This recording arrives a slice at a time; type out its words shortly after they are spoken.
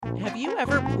Have you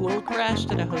ever pool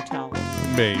crashed at a hotel?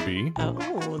 Maybe.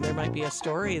 Oh, there might be a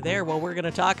story there. Well, we're going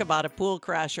to talk about a pool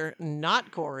crasher,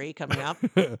 not Corey, coming up.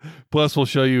 Plus, we'll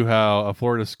show you how a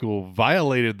Florida school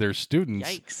violated their students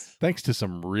Yikes. thanks to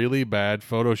some really bad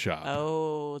Photoshop.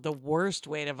 Oh, the worst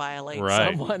way to violate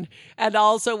Right. someone. And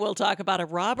also, we'll talk about a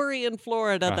robbery in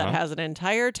Florida that has an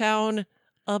entire town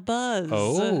abuzz.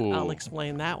 Oh. I'll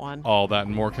explain that one. All that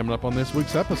and more coming up on this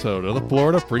week's episode of the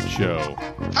Florida Freak Show.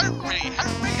 Hurry,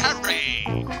 hurry, hurry!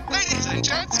 Ladies and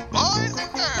gents, boys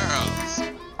and girls,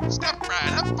 step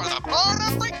right up for the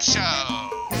Florida Freak Show!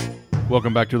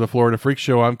 Welcome back to the Florida Freak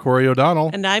Show. I'm Corey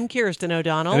O'Donnell. And I'm Kirsten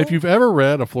O'Donnell. And if you've ever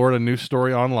read a Florida news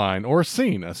story online or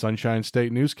seen a Sunshine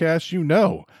State newscast, you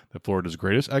know that Florida's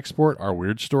greatest export are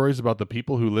weird stories about the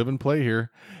people who live and play here.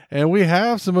 And we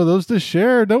have some of those to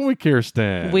share, don't we,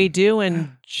 Kirsten? We do,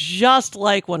 and just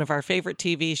like one of our favorite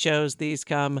TV shows, these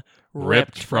come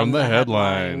ripped from the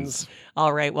headlines.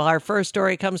 All right, well, our first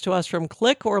story comes to us from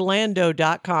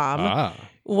clickorlando.com.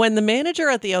 When the manager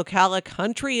at the Ocala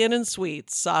Country Inn and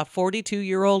Suites saw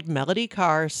 42-year-old Melody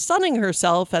Carr sunning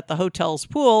herself at the hotel's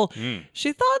pool,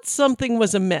 she thought something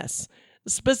was amiss.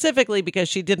 Specifically because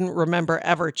she didn't remember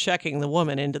ever checking the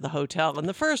woman into the hotel in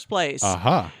the first place.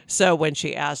 So when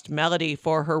she asked Melody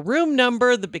for her room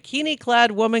number, the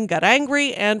bikini-clad woman got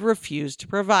angry and refused to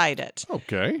provide it.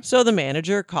 Okay. So the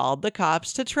manager called the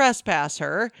cops to trespass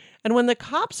her. And when the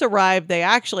cops arrived, they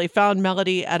actually found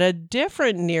Melody at a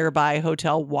different nearby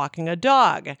hotel walking a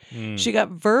dog. She got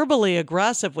verbally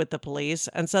aggressive with the police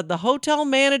and said the hotel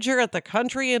manager at the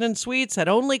Country Inn and Suites had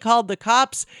only called the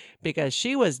cops because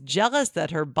she was jealous that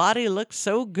her body looked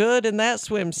so good in that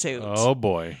swimsuit. Oh,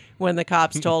 boy. When the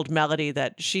cops told Melody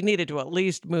that she needed to at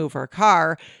least move her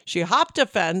car, she hopped a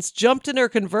fence, jumped in her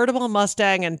convertible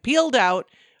Mustang, and peeled out,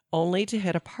 only to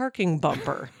hit a parking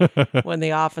bumper. When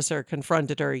the officer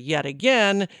confronted her yet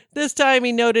again, this time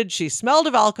he noted she smelled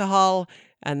of alcohol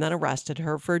and then arrested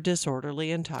her for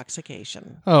disorderly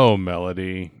intoxication. Oh,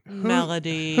 Melody.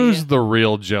 Melody. Who's the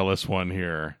real jealous one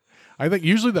here? I think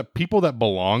usually the people that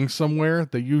belong somewhere,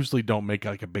 they usually don't make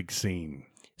like a big scene.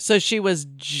 So she was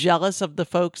jealous of the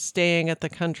folks staying at the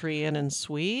Country Inn and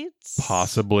Suites?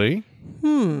 Possibly.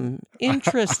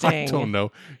 Interesting. I don't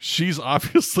know. She's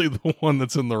obviously the one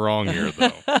that's in the wrong here,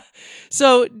 though.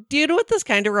 So, do you know what this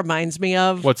kind of reminds me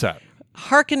of? What's that?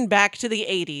 Harken back to the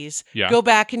 80s. Yeah. Go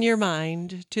back in your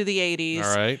mind to the 80s.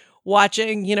 All right.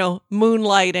 Watching,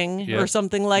 Moonlighting Yeah. or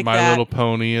something like My that. Little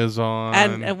Pony is on.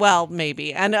 And well,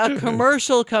 maybe. And a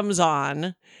commercial comes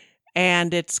on,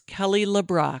 and it's Kelly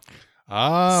LeBrock.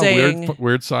 saying,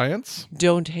 weird science.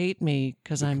 Don't hate me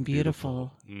because I'm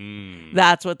beautiful.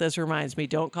 That's what this reminds me.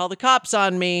 Don't call the cops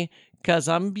on me because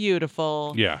I'm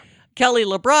beautiful. Yeah. Kelly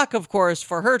LeBrock, of course,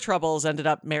 for her troubles, ended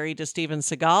up married to Steven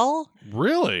Seagal.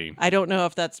 Really? I don't know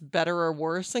if that's better or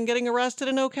worse than getting arrested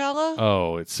in Ocala.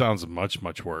 Oh, it sounds much,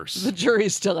 much worse. The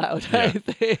jury's still out, I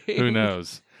think. Who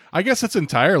knows? I guess it's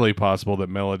entirely possible that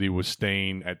Melody was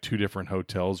staying at two different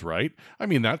hotels, right? I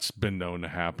mean, that's been known to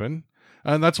happen.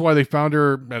 And that's why they found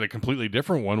her at a completely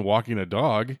different one walking a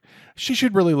dog. She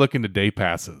should really look into day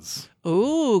passes.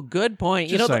 Ooh, good point.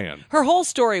 Just saying. Her whole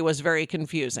story was very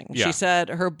confusing. Yeah. She said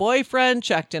her boyfriend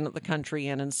checked in at the Country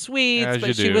Inn and Suites, As you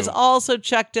but she do. was also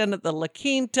checked in at the La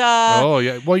Quinta. Oh,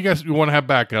 yeah. Well, you guys want to have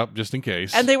backup just in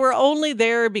case. And they were only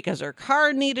there because her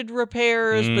car needed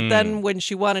repairs. But then when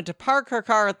she wanted to park her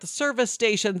car at the service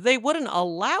station, they wouldn't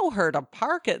allow her to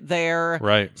park it there.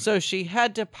 Right. So she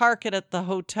had to park it at the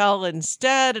hotel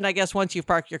instead. And I guess once you've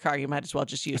parked your car, you might as well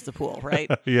just use the pool, right?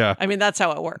 Yeah. I mean, that's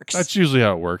how it works. That's usually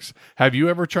how it works. Have you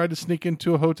ever tried to sneak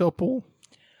into a hotel pool?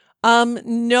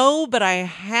 No, but I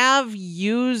have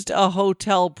used a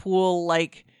hotel pool,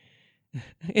 like,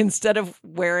 instead of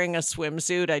wearing a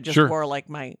swimsuit, I just Sure. wore, like,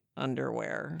 my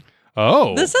underwear.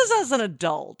 Oh. This is as an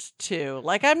adult, too.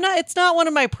 Like, it's not one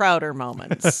of my prouder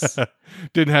moments.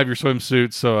 Didn't have your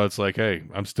swimsuit, so it's like, hey,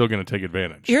 I'm still going to take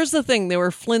advantage. Here's the thing. They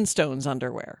were Flintstones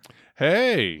underwear.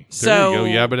 Hey, So- there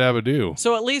you go, yabba dabba do.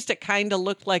 So at least it kind of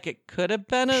looked like it could have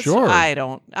been a... Sure. I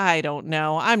don't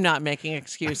know. I'm not making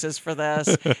excuses for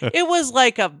this. It was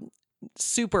like a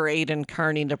Super 8 in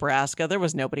Kearney, Nebraska. There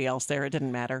was nobody else there. It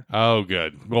didn't matter. Oh,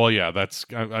 good. Well, yeah, that's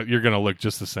you're going to look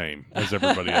just the same as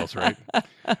everybody else, right?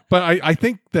 But I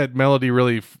think that Melody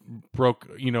really broke,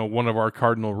 one of our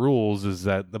cardinal rules is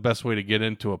that the best way to get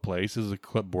into a place is a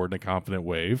clipboard and a confident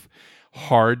wave.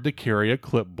 hard to carry a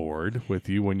clipboard with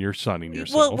you when you're sunning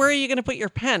yourself. Well, where are you going to put your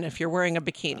pen if you're wearing a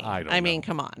bikini? I don't mean, know.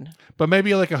 come on. But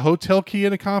maybe like a hotel key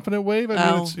and a confident wave. I mean,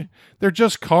 Oh. they're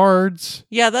just cards.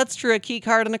 Yeah, that's true. A key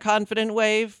card and a confident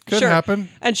wave. Could sure. happen.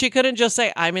 And she couldn't just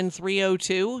say, I'm in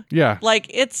 302. Yeah. Like,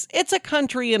 it's a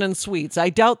country inn and suites. I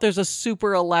doubt there's a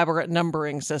super elaborate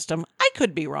numbering system. I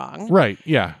could be wrong. Right.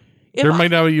 Yeah. If There I-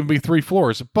 might not even be 3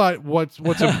 floors. But what's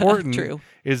important True.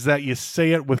 is that you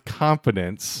say it with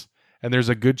confidence, and there's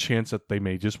a good chance that they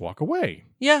may just walk away.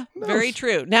 Yeah, very knows?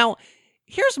 true. Now,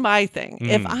 here's my thing.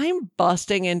 If Mm. I'm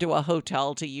busting into a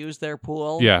hotel to use their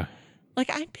pool, Yeah. like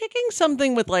I'm picking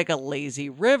something with like a lazy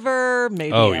river,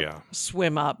 maybe Oh, a yeah.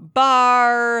 swim up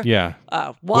bar, Yeah.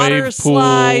 water Wave pool.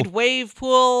 slide, wave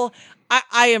pool.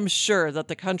 I am sure that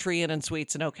the Country Inn and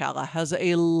Suites in Ocala has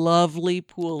a lovely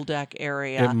pool deck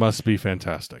area. It must be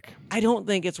fantastic. I don't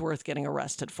think it's worth getting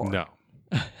arrested for. No.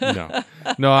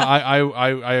 No,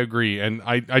 I agree. And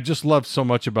I just love so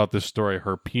much about this story,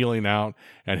 her peeling out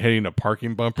and hitting a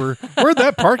parking bumper. Where'd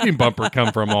that parking bumper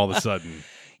come from all of a sudden?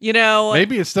 You know,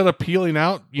 Maybe instead of peeling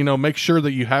out, make sure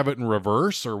that you have it in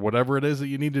reverse or whatever it is that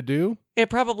you need to do. it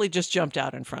probably just jumped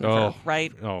out in front of Oh, her,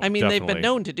 right? oh, I mean, they've definitely. been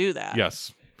known to do that.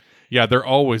 Yes. Yeah, they're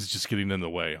always just getting in the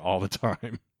way all the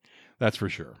time. That's for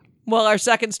sure. Well, our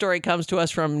second story comes to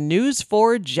us from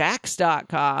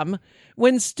news4jax.com.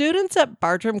 When students at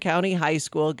Bartram County High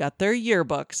School got their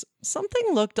yearbooks,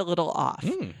 something looked a little off.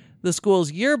 The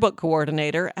school's yearbook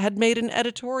coordinator had made an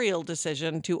editorial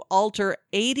decision to alter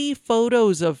 80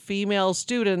 photos of female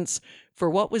students for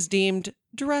what was deemed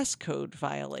dress code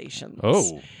violations.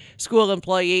 Oh. School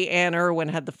employee Ann Irwin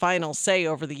had the final say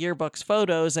over the yearbook's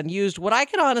photos and used what I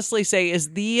can honestly say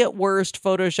is the worst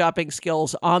photoshopping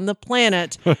skills on the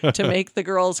planet to make the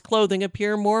girls' clothing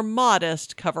appear more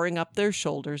modest, covering up their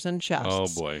shoulders and chests. Oh,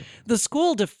 boy. The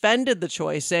school defended the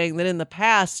choice, saying that in the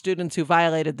past, students who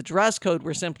violated the dress code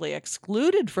were simply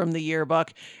excluded from the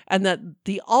yearbook, and that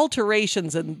the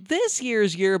alterations in this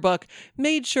year's yearbook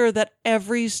made sure that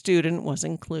every student was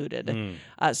included.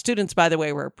 Students, by the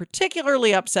way, were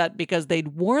particularly upset because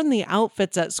they'd worn the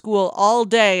outfits at school all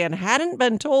day and hadn't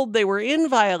been told they were in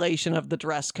violation of the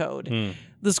dress code.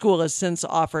 The school has since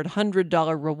offered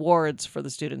 $100 rewards for the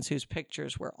students whose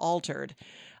pictures were altered.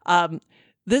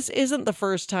 This isn't the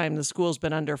first time the school's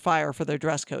been under fire for their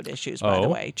dress code issues, by the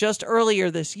way. Just earlier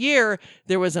this year,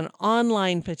 there was an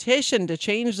online petition to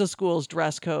change the school's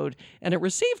dress code, and it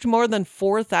received more than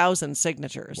 4,000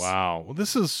 signatures. Wow. Well,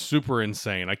 this is super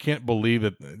insane. I can't believe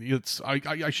it.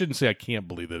 I shouldn't say I can't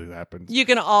believe that it happened. You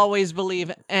can always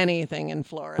believe anything in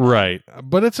Florida. Right.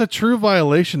 But it's a true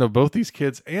violation of both these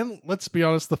kids and, let's be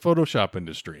honest, the Photoshop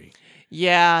industry.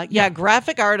 Yeah.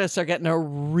 Graphic artists are getting a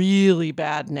really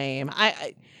bad name.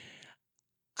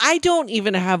 I don't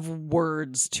even have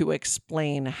words to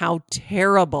explain how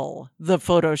terrible the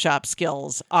Photoshop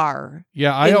skills are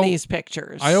in these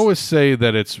pictures. I always say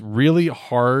that it's really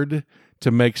hard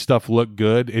to make stuff look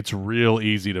good. It's real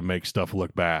easy to make stuff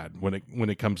look bad when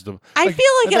it comes to. I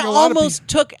feel like it almost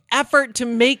took effort to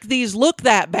make these look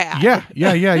that bad.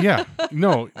 Yeah.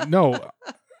 No.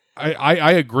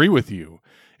 I agree with you.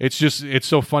 It's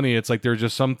so funny. It's like there's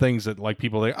just some things that like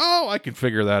people like, oh, I can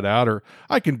figure that out or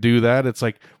I can do that. It's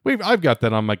like, I've got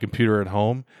that on my computer at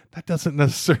home. That doesn't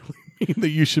necessarily mean that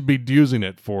you should be using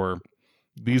it for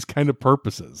these kind of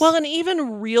purposes. Well, and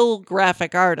even real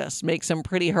graphic artists make some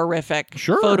pretty horrific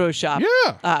Photoshop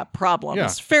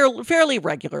problems fairly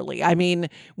regularly. I mean,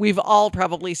 we've all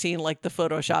probably seen like the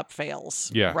Photoshop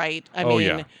fails, right? I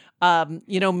mean,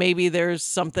 maybe there's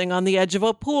something on the edge of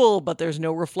a pool, but there's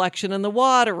no reflection in the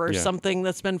water, or something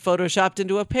that's been photoshopped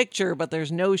into a picture, but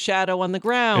there's no shadow on the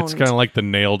ground. It's kind of like the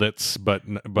nailed it's, but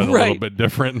a little bit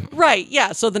different. Right.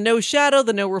 Yeah. So the no shadow,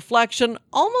 the no reflection,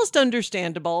 almost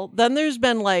understandable. Then there's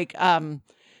been like,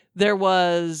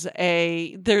 there's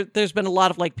been a lot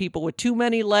of like people with too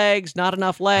many legs, not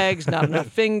enough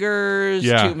fingers,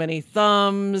 too many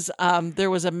thumbs. There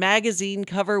was a magazine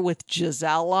cover with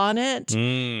Giselle on it,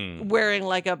 wearing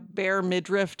like a bare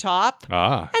midriff top,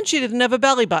 and she didn't have a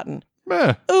belly button.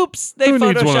 Oops, they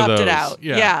photoshopped it out.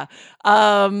 Yeah.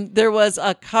 There was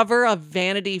a cover of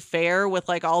Vanity Fair with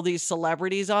like all these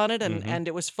celebrities on it, and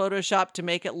it was photoshopped to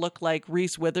make it look like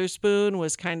Reese Witherspoon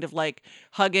was kind of like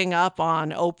hugging up on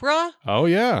Oprah. Oh,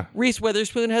 yeah. Reese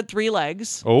Witherspoon had 3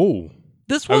 legs. Oh.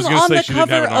 This was on the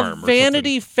cover of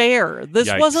Vanity Fair. This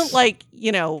wasn't like,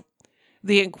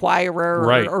 The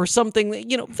Inquirer or something,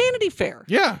 Vanity Fair.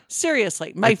 Yeah.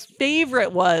 Seriously. My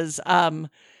favorite was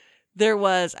There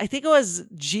was, I think it was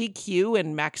GQ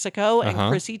in Mexico, and Uh-huh.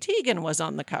 Chrissy Teigen was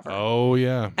on the cover. Oh,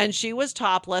 yeah. And she was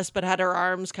topless, but had her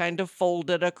arms kind of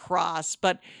folded across.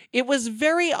 But it was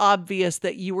very obvious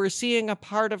that you were seeing a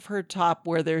part of her top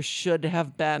where there should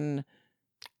have been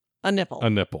a nipple. A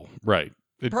nipple. Right.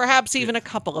 Perhaps even a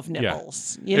couple of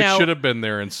nipples. You it know, should have been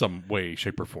there in some way,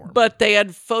 shape, or form. but they had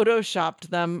photoshopped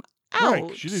them out.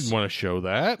 Right. She didn't want to show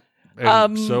that.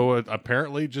 And so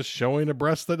apparently just showing a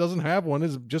breast that doesn't have one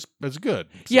is just as good.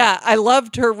 So, Yeah, I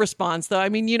loved her response, though. I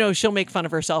mean, you know, she'll make fun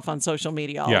of herself on social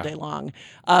media all Yeah. day long.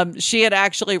 She had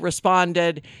actually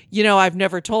responded, you know, I've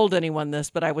never told anyone this,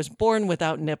 but I was born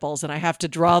without nipples and I have to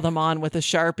draw them on with a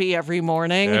Sharpie every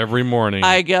morning. every morning.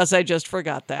 I guess I just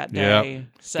forgot that day. Yeah.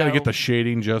 So, Got to get the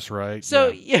shading just right. So,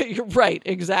 yeah. yeah, you're right,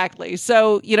 exactly.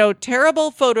 So, you know,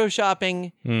 terrible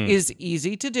photoshopping is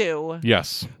easy to do.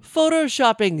 Yes.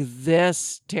 Photoshopping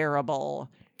this terrible,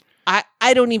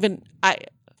 I don't even,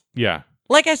 Yeah.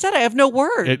 like I said, I have no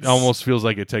words. It almost feels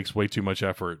like it takes way too much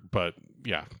effort, but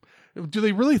yeah. Do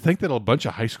they really think that a bunch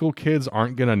of high school kids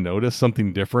aren't going to notice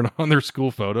something different on their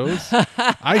school photos?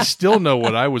 I still know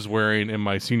what I was wearing in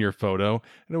my senior photo,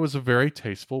 and it was a very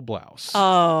tasteful blouse.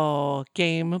 Oh,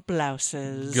 game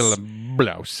blouses.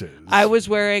 Blouses. I was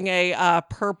wearing a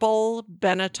purple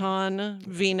Benetton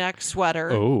V-neck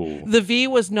sweater. Oh. The V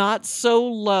was not so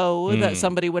low that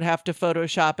somebody would have to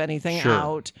Photoshop anything Sure.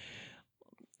 out.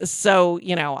 So,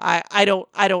 you know, I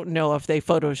don't know if they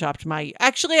photoshopped my.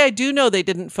 Actually, I do know they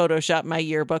didn't Photoshop my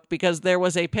yearbook because there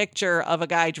was a picture of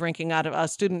a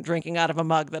student drinking out of a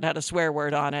mug that had a swear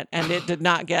word on it, and it did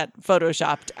not get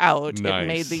photoshopped out. Nice. It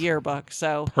made the yearbook.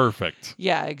 So, Perfect.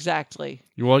 yeah, exactly.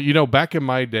 Well, you know, back in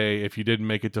my day, if you didn't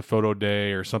make it to photo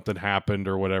day or something happened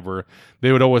or whatever,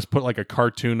 they would always put like a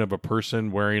cartoon of a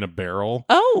person wearing a barrel.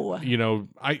 Oh, You know,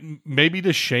 maybe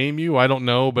to shame you, I don't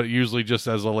know, but usually just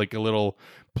as a little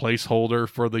placeholder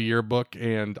for the yearbook.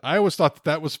 And I always thought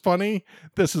that was funny.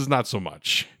 This is not so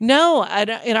much. no,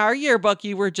 in our yearbook,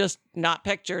 you were just not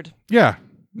pictured. Yeah,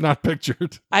 not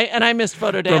pictured. I missed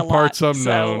photo day a From lot. parts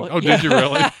unknown. so- Oh, did you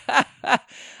really?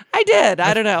 I did.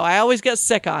 I don't know. I always get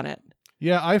sick on it.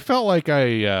 Yeah, I felt like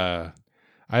I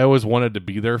always wanted to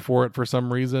be there for it for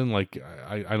some reason. Like,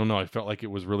 I don't know. I felt like it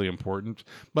was really important.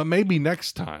 But maybe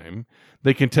next time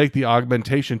they can take the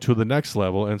augmentation to the next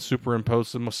level and superimpose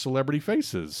some celebrity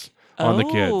faces on the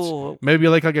Oh. kids. Maybe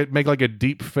make like a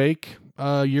deep fake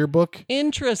yearbook.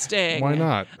 Interesting. Why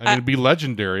not? I mean, it'd be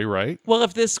legendary, right? Well,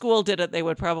 if this school did it, they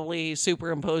would probably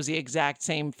superimpose the exact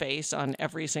same face on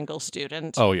every single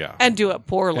student. Oh, yeah. And do it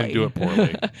poorly. And do it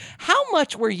poorly. How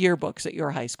much were yearbooks at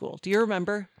your high school? Do you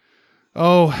remember?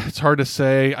 Oh, it's hard to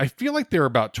say. I feel like they're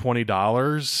about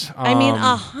 $20. I mean,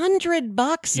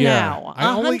 $100 yeah, now.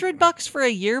 I only- $100 for a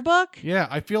yearbook? Yeah,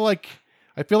 I feel like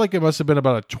it must have been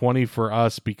about a 20 for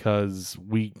us because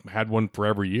we had one for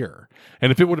every year.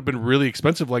 And if it would have been really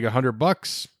expensive, like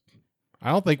 $100, I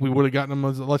don't think we would have gotten them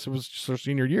unless it was just our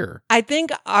senior year. I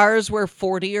think ours were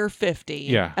 40 or 50.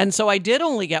 Yeah. And so I did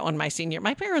only get one my senior.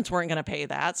 My parents weren't going to pay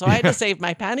that, so I had to save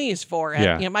my pennies for it.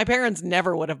 Yeah. You know, my parents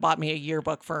never would have bought me a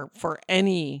yearbook for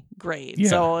any grade. Yeah,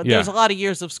 So yeah. there's a lot of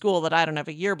years of school that I don't have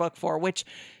a yearbook for, which,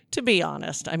 to be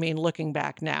honest, I mean, looking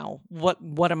back now,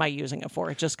 what am I using it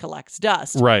for? It just collects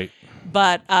dust. Right.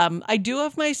 But I do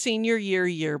have my senior year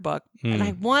yearbook, and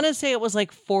I want to say it was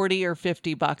like 40 or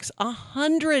 50 bucks.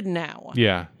 100 now.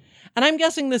 Yeah. And I'm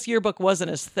guessing this yearbook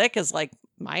wasn't as thick as like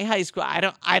my high school. I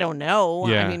don't know.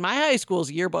 Yeah. I mean, my high school's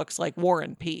yearbook's like War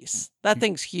and Peace. That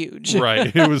thing's huge.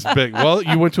 Right. It was big. Well,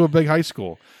 you went to a big high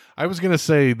school. I was going to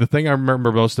say the thing I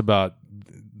remember most about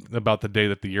the day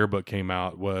that the yearbook came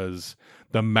out was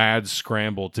the mad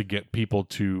scramble to get people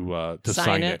to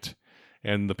sign it,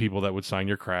 and the people that would sign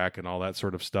your crack and all that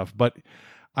sort of stuff. But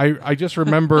I just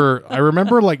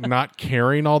remember like not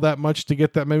caring all that much to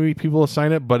get that many people to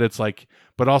sign it,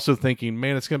 but also thinking,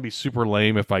 man, it's going to be super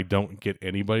lame if I don't get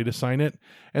anybody to sign it.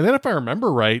 And then if I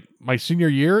remember right, my senior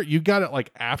year, you got it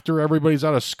like after everybody's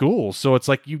out of school. So it's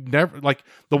like you never, like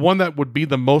the one that would be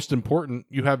the most important,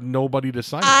 you have nobody to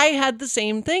sign I it. had the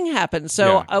same thing happen.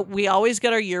 So Yeah. we always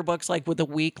get our yearbooks like with a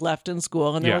week left in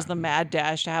school, and there Yeah. was the mad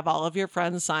dash to have all of your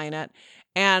friends sign it.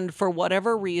 And for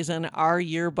whatever reason, our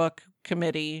yearbook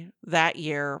committee that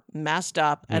year messed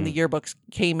up, and the yearbooks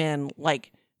came in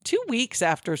like 2 weeks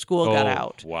after school got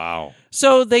out. Wow.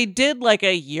 So they did like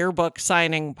a yearbook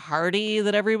signing party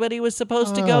that everybody was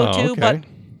supposed to go Oh, to, okay. but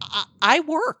I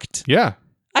worked. Yeah.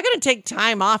 I got to take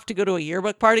time off to go to a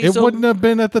yearbook party. It so wouldn't have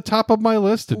been at the top of my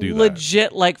list to do that.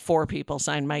 legit, like 4 people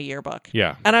signed my yearbook.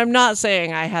 Yeah. And I'm not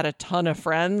saying I had a ton of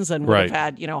friends and would Right.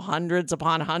 have had, hundreds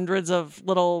upon hundreds of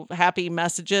little happy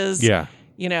messages. Yeah.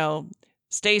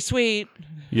 Stay sweet.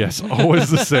 Yes,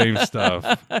 always the same stuff.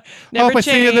 Never Hope I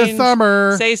see you this change.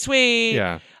 summer. Stay sweet.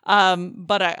 Yeah.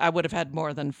 But I would have had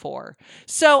more than 4.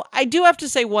 So I do have to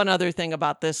say one other thing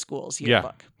about this school's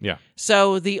yearbook. Yeah.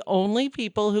 So the only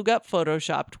people who got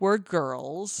photoshopped were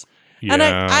girls. Yeah. And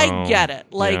I get it.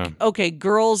 Like, Yeah. okay,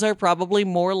 girls are probably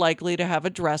more likely to have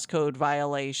a dress code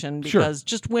violation Sure. because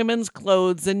just women's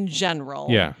clothes in general.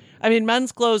 Yeah. I mean,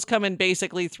 men's clothes come in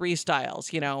basically 3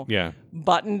 styles, Yeah.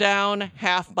 button down,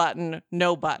 half button,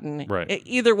 no button. Right.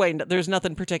 Either way, there's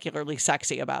nothing particularly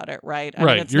sexy about it, right? I mean,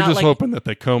 Right. it's You're not just like, hoping that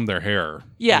they comb their hair.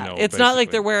 yeah, it's not like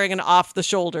basically. they're wearing an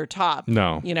off-the-shoulder top,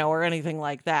 No. or anything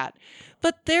like that.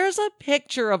 But there's a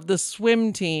picture of the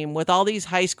swim team with all these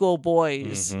high school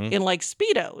boys in like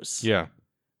Speedos. Yeah.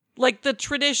 Like the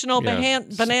traditional Yeah.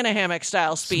 banana hammock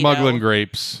style Speedo. Smuggling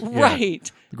grapes. Yeah.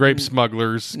 Right. Grape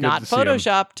smugglers. Good Not to see 'em.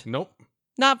 photoshopped. Nope.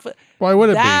 Not Why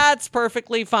would it That's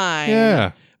perfectly fine. be?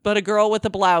 Yeah. But a girl with a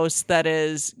blouse that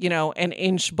is, an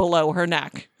inch below her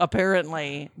neck,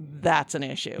 apparently that's an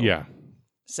issue. Yeah.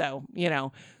 So,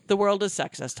 the world is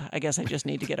sexist. I guess I just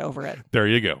need to get over it. There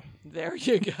you go. There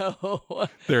you go.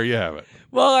 There you have it.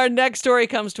 Well, our next story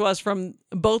comes to us from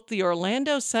both the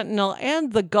Orlando Sentinel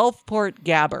and the Gulfport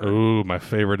Gabber. Ooh, my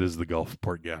favorite is the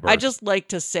Gulfport Gabber. I just like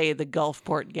to say the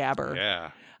Gulfport Gabber. Yeah.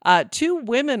 2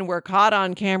 women were caught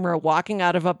on camera walking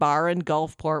out of a bar in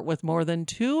Gulfport with more than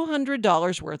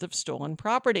 $200 worth of stolen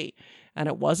property. And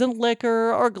it wasn't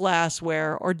liquor or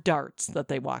glassware or darts that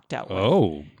they walked out with.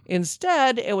 Oh.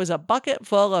 Instead, it was a bucket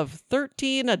full of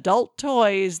 13 adult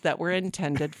toys that were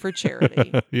intended for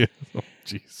charity. Yeah. Oh,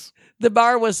 jeez. The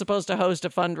bar was supposed to host a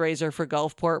fundraiser for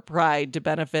Gulfport Pride to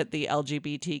benefit the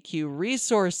LGBTQ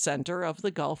Resource Center of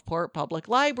the Gulfport Public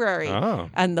Library. Oh.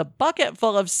 And the bucket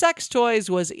full of sex toys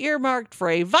was earmarked for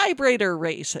a vibrator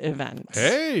race event.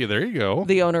 Hey, there you go.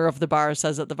 The owner of the bar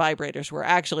says that the vibrators were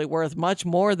actually worth much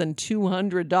more than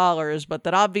 $200, but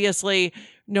that obviously,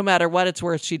 no matter what it's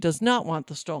worth, she does not want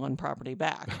the stolen property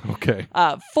back. Okay.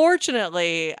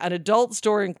 Fortunately, an adult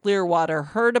store in Clearwater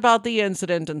heard about the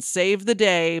incident and saved the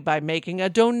day by making a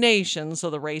donation so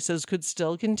the races could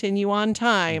still continue on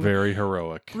time. Very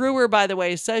heroic. Brewer, by the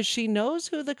way, says she knows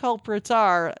who the culprits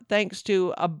are thanks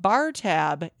to a bar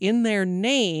tab in their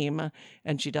name,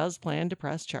 and she does plan to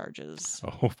press charges.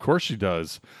 Oh, of course she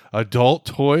does. Adult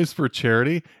toys for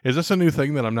charity? Is this a new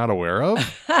thing that I'm not aware of?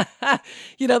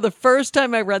 The first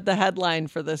time I read the headline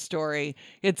for this story,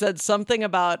 it said something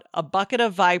about a bucket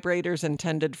of vibrators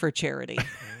intended for charity.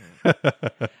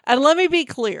 And let me be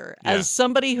clear, Yeah. as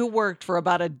somebody who worked for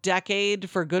about a decade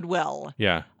for Goodwill,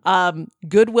 Yeah.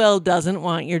 Goodwill doesn't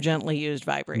want your gently used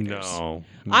vibrators. No.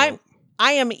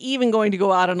 I am even going to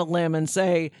go out on a limb and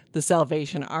say the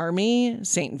Salvation Army,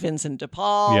 St. Vincent de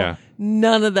Paul, Yeah.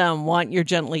 none of them want your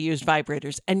gently used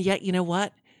vibrators. And yet, you know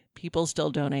what? People still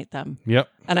donate them. Yep.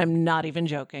 And I'm not even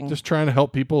joking. Just trying to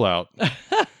help people out.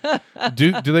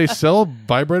 Do they sell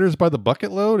vibrators by the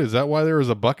bucket load? Is that why there was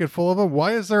a bucket full of them?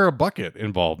 Why is there a bucket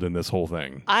involved in this whole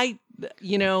thing?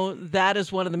 That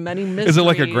is one of the many mysteries. Is it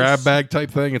like a grab bag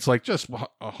type thing? It's like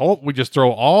we just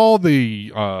throw all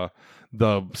the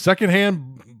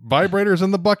secondhand vibrators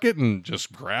in the bucket and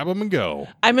just grab them and go.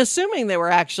 I'm assuming they were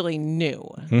actually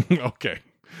new. Okay.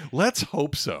 Let's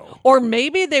hope so. Or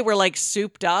maybe they were like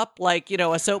souped up, like,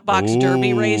 a soapbox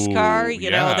derby race car.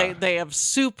 Yeah. They have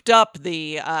souped up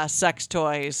the sex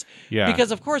toys. Yeah.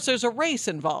 Because, of course, there's a race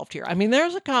involved here. I mean,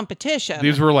 there's a competition.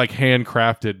 These were like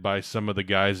handcrafted by some of the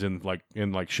guys in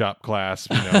shop class.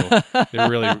 They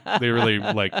really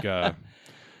like.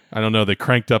 I don't know. They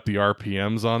cranked up the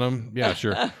RPMs on them. Yeah,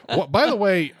 sure. Well, by the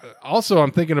way, also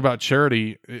I'm thinking about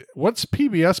charity. What's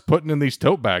PBS putting in these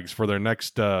tote bags for their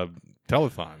next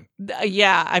telethon?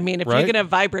 Yeah, I mean, if Right? you can have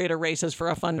vibrator races for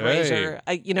a fundraiser,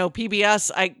 PBS,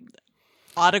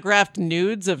 autographed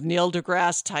nudes of Neil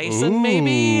deGrasse Tyson.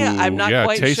 Maybe I'm not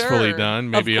quite sure. Tastefully done.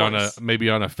 Maybe Of on course.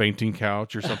 a fainting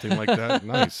couch or something like that.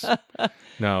 Nice.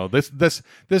 No, this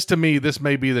to me, this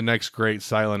may be the next great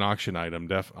silent auction item.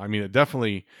 It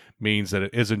definitely means that it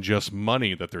isn't just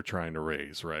money that they're trying to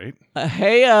raise, right?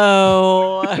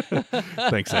 Hey-o.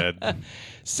 Thanks, Ed.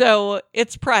 So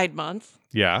it's Pride Month.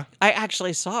 Yeah. I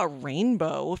actually saw a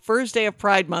rainbow. First day of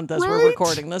Pride Month as we're Right?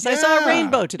 recording this. I saw a Yeah.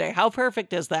 rainbow today. How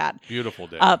perfect is that? Beautiful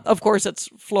day. Of course, it's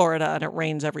Florida and it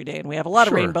rains every day, and we have a lot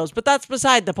of Sure. rainbows, but that's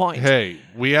beside the point. Hey,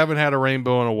 we haven't had a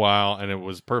rainbow in a while, and it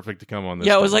was perfect to come on this.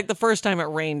 Yeah, it was time. like the first time it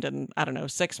rained in,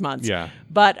 6 months. Yeah.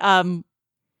 But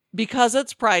because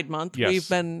it's Pride Month, Yes. we've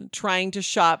been trying to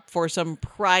shop for some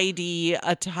pridey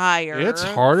attire. It's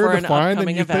harder for to an find than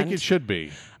upcoming you event. think it should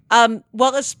be.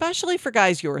 Well, especially for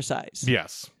guys your size.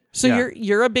 Yes. So Yeah.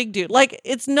 you're a big dude. Like,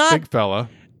 it's not Big fella.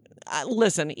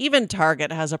 listen, even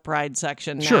Target has a Pride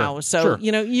section Sure, now. So, sure.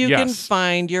 you can Yes.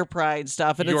 find your Pride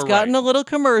stuff. And it's You're gotten right. a little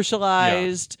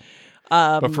commercialized.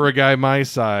 But for a guy my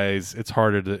size, it's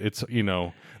harder to. It's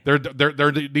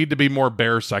there need to be more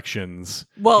bear sections.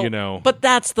 Well, but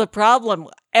that's the problem.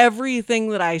 Everything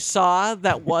that I saw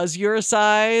that was your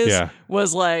size Yeah.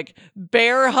 was like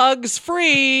bear hugs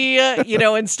free,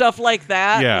 and stuff like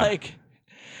that. Yeah. Like,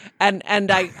 and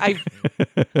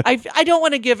I don't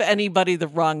want to give anybody the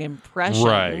wrong impression.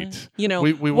 Right. We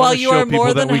want while to you show are people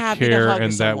more that than we happy care to hug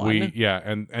and someone.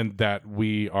 and that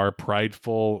we are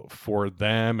prideful for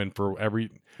them and for every.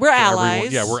 We're for allies.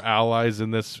 everyone. Yeah, we're allies in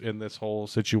this whole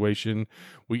situation.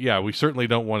 We certainly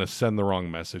don't want to send the wrong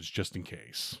message just in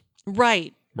case.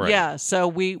 Right. Right. Yeah. So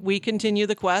we continue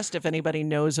the quest. If anybody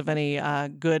knows of any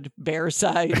good bear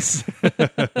size.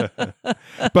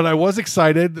 But I was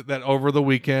excited that over the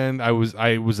weekend I was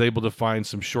able to find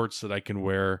some shorts that I can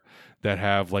wear that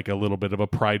have like a little bit of a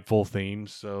prideful theme.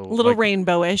 So A little like,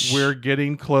 rainbowish. we're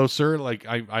getting closer. Like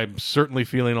I'm certainly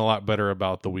feeling a lot better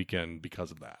about the weekend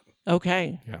because of that.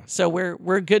 Okay. Yeah. So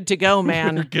we're good to go,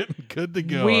 man. We're getting good to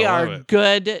go. We I love are it.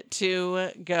 good to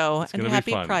go. It's And gonna be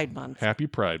happy fun. Pride Month. Happy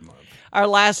Pride Month. Our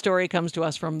last story comes to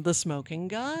us from The Smoking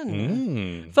Gun.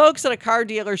 Mm. Folks at a car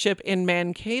dealership in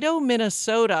Mankato,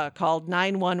 Minnesota called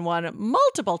 911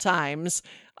 multiple times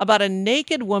about a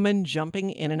naked woman jumping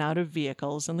in and out of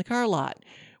vehicles in the car lot.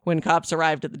 When cops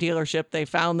arrived at the dealership, they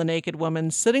found the naked woman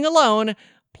sitting alone,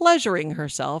 pleasuring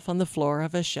herself on the floor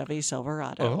of a Chevy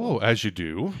Silverado. Oh, as you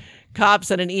do.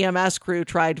 Cops and an EMS crew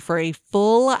tried for a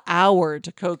full hour to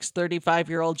coax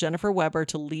 35-year-old Jennifer Weber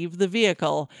to leave the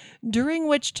vehicle, during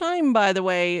which time, by the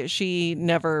way, she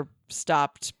never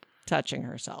stopped touching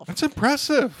herself. That's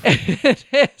impressive. It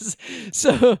is.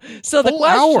 So the Full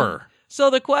question, hour. So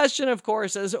the question, of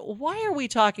course, is why are we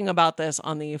talking about this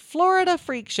on the Florida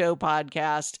Freak Show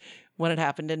podcast when it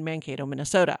happened in Mankato,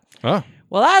 Minnesota? Oh.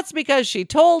 Well, that's because she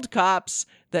told cops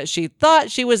that she thought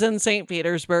she was in St.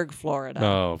 Petersburg, Florida.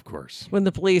 Oh, of course. When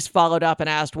the police followed up and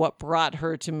asked what brought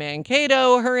her to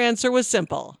Mankato, her answer was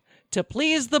simple: to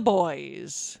please the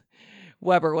boys.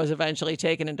 Weber was eventually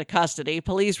taken into custody.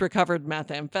 Police recovered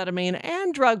methamphetamine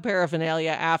and drug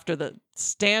paraphernalia after the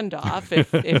standoff,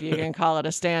 if you can call it a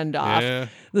standoff. Yeah.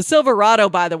 The Silverado,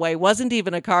 by the way, wasn't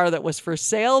even a car that was for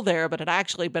sale there, but had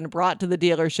actually been brought to the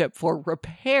dealership for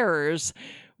repairs.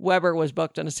 Weber was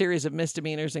booked on a series of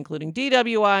misdemeanors, including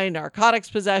DWI, narcotics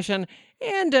possession,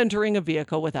 and entering a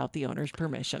vehicle without the owner's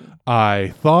permission.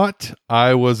 I thought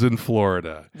I was in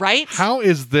Florida. Right? How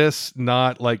is this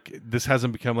not like, this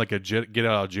hasn't become like a get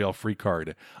out of jail free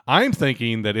card? I'm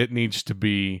thinking that it needs to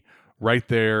be right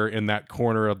there in that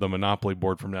corner of the Monopoly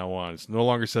board from now on. It no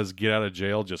longer says get out of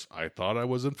jail, just I thought I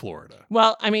was in Florida.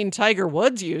 Well, I mean, Tiger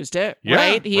Woods used it, Yeah,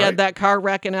 right? He right. had that car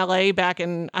wreck in L.A. back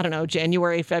in, I don't know,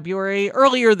 January, February,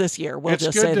 earlier this year. We'll It's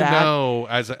just good say to that. know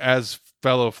as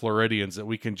fellow Floridians that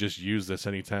we can just use this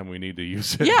anytime we need to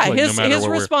use it. Yeah, Like, no his matter where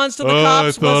we're- response to the "Oh, cops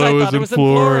was, "I thought I was in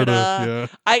Florida."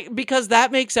 Yeah. Because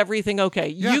that makes everything okay.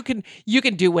 Yeah. You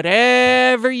can do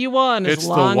whatever you want as It's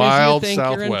long the wild as you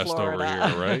think you're in Southwest over Florida.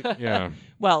 here, right? Yeah.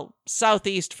 Well,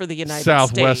 southeast for the United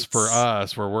Southwest States. for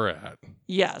us, where we're at.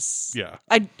 Yes. Yeah.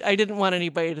 I didn't want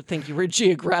anybody to think you were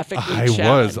geographically I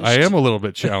challenged. am a little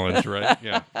bit challenged, right?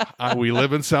 Yeah. We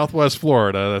live in Southwest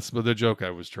Florida. That's the joke I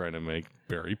was trying to make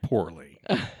very poorly.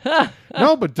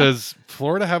 No, but does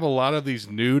Florida have a lot of these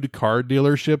nude car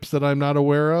dealerships that I'm not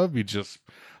aware of? You just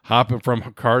hop from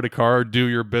car to car, do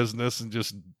your business, and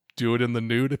just do it in the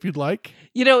nude if you'd like.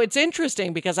 You know, it's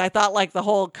interesting because I thought like the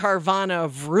whole Carvana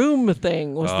Vroom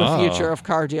thing was the future of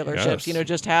car dealerships. yes. You know,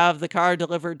 just have the car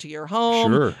delivered to your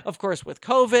home. Sure. Of course, with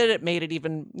COVID, it made it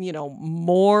even,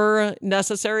 more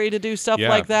necessary to do stuff Yeah.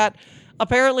 like that.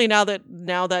 Apparently now that,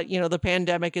 the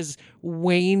pandemic is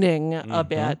waning Mm-hmm. a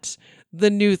bit, the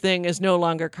new thing is no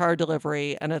longer car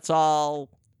delivery and it's all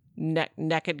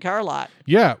naked car lot.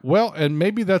 Yeah, well, and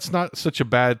maybe that's not such a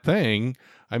bad thing.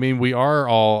 I mean, we are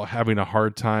all having a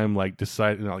hard time, like,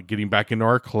 deciding, like, getting back into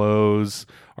our clothes,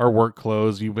 our work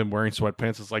clothes. You've been wearing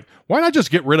sweatpants. It's like, why not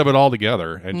just get rid of it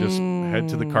altogether and just head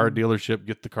to the car dealership,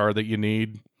 get the car that you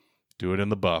need, do it in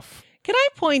the buff. Can I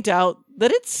point out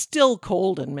that it's still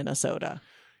cold in Minnesota?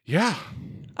 Yeah,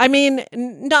 I mean,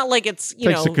 not like it's,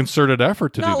 takes a concerted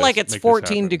effort to do not this, like it's make this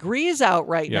 14 happen. degrees out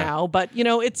right Yeah. now, but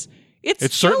it's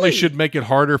It certainly chilly. should make it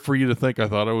harder for you to think I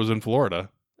thought I was in Florida.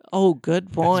 Oh,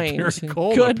 good point. very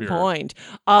cold up Good here. point.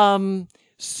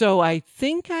 So I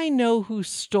think I know who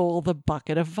stole the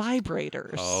bucket of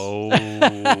vibrators. Oh.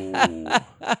 And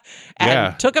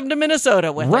Yeah. took them to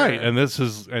Minnesota with Right. her. And this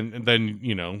is, and then,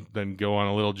 then go on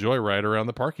a little joyride around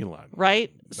the parking lot.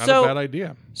 Right? Not a bad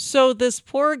idea. So this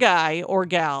poor guy or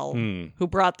gal Hmm. who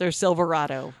brought their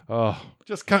Silverado. Oh,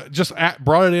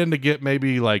 brought it in to get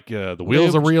maybe like the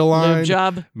wheels are Lube realigned.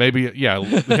 job. Maybe, yeah,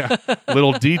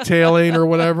 little detailing or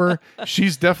whatever.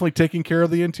 She's definitely taking care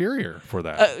of the interior for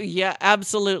that. Yeah,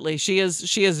 absolutely. She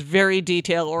is very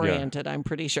detail oriented, I'm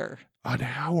pretty sure. An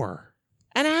hour.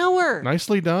 An hour.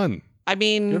 Nicely done. I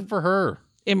mean, Good for her.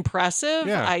 impressive.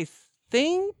 Yeah. I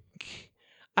think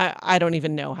I don't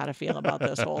even know how to feel about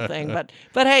this whole thing, but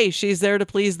hey, she's there to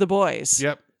please the boys.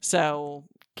 Yep. So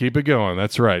Keep it going.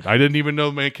 That's right. I didn't even know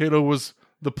Mankato was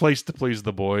the place to please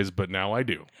the boys, but now I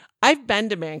do. I've been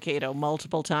to Mankato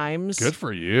multiple times. Good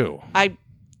for you. I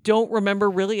don't remember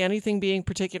really anything being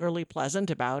particularly pleasant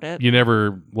about it. You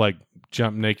never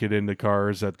jump naked into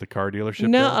cars at the car dealership?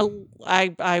 No,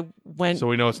 I went. So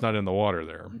we know it's not in the water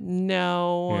there.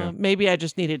 No, Yeah. maybe I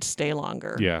just needed to stay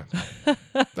longer. Yeah.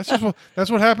 That's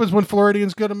what happens when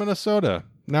Floridians go to Minnesota.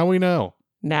 Now we know.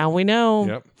 Now we know.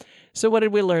 Yep. So what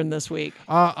did we learn this week?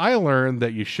 I learned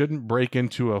that you shouldn't break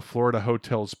into a Florida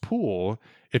hotel's pool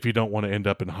if you don't want to end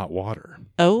up in hot water.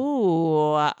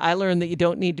 Oh, I learned that you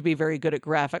don't need to be very good at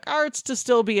graphic arts to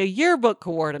still be a yearbook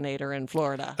coordinator in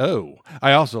Florida. Oh,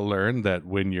 I also learned that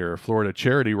when your Florida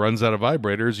charity runs out of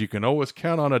vibrators, you can always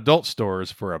count on adult stores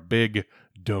for a big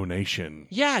donation.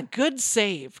 Yeah, good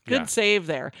save. Good Yeah. save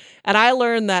there. And I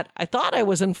learned that I thought I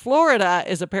was in Florida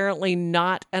is apparently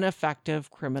not an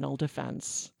effective criminal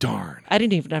defense. Darn. I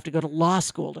didn't even have to go to law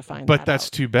school to find But that that's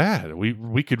out. too bad.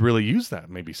 We could really use that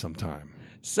maybe sometime.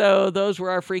 So those were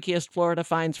our freakiest Florida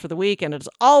finds for the week. And as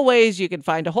always, you can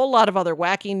find a whole lot of other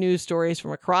wacky news stories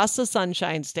from across the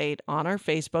Sunshine State on our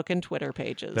Facebook and Twitter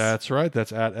pages. That's right.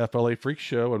 That's at FLA Freak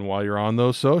Show. And while you're on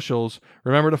those socials,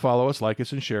 remember to follow us, like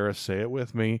us, and share us. Say it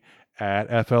with me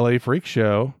at FLA Freak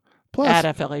Show. Plus,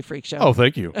 at FLA Freak Show. oh,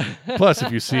 thank you. Plus,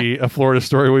 if you see a Florida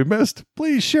story we missed,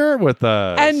 please share it with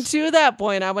us. And to that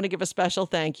point, I want to give a special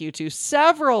thank you to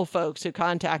several folks who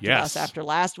contacted Yes. us after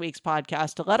last week's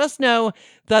podcast to let us know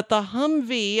that the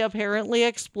Humvee apparently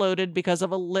exploded because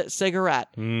of a lit cigarette.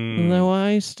 Though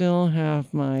I still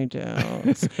have my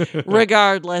doubts.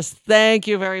 Regardless, thank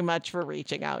you very much for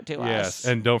reaching out to Yes, us.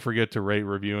 and don't forget to rate,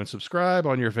 review, and subscribe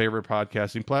on your favorite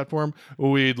podcasting platform.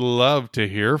 We'd love to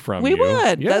hear from We you.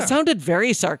 would. Yeah. That sounded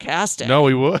very sarcastic. No,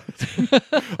 we would.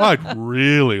 I'd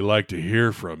really like to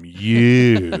hear from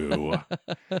you.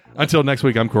 Until next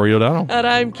week, I'm Corey O'Donnell. And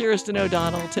I'm Kirsten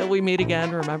O'Donnell. Till we meet again,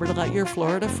 remember to let your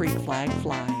Florida freak flag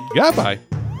fly. Goodbye.